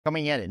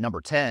Coming in at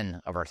number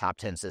 10 of our top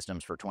 10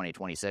 systems for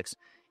 2026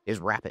 is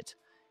Rappit.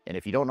 And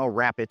if you don't know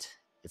Rappit,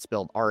 it's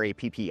spelled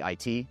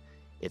R-A-P-P-I-T.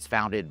 It's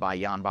founded by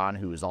Jan Bond,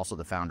 who is also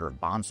the founder of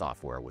Bond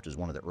Software, which is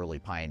one of the early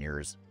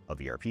pioneers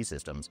of ERP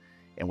systems.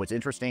 And what's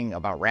interesting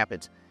about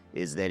Rappit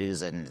is that it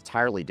is an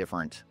entirely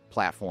different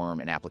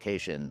platform and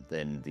application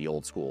than the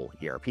old school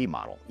ERP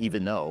model,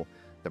 even though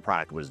the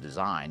product was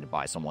designed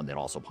by someone that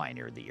also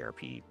pioneered the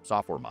ERP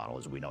software model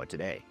as we know it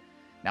today.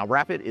 Now,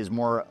 Rappit is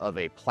more of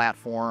a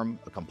platform,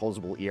 a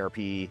composable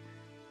ERP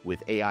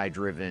with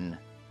AI-driven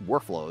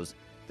workflows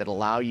that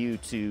allow you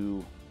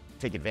to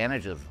take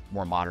advantage of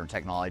more modern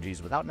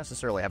technologies without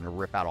necessarily having to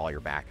rip out all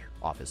your back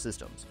office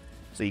systems.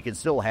 So you can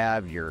still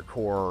have your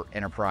core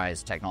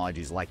enterprise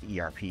technologies like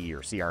ERP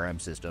or CRM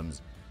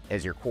systems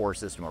as your core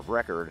system of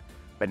record,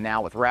 but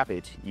now with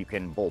Rappit, you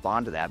can bolt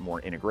onto that more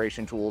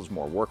integration tools,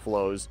 more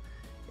workflows,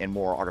 and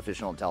more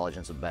artificial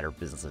intelligence and better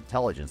business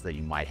intelligence that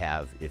you might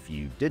have if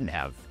you didn't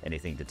have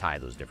anything to tie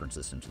those different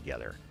systems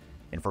together.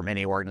 And for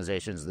many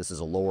organizations, this is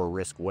a lower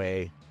risk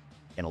way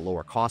and a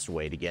lower cost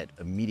way to get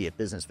immediate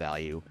business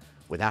value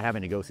without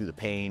having to go through the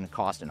pain,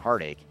 cost, and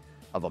heartache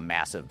of a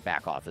massive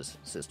back office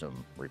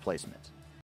system replacement.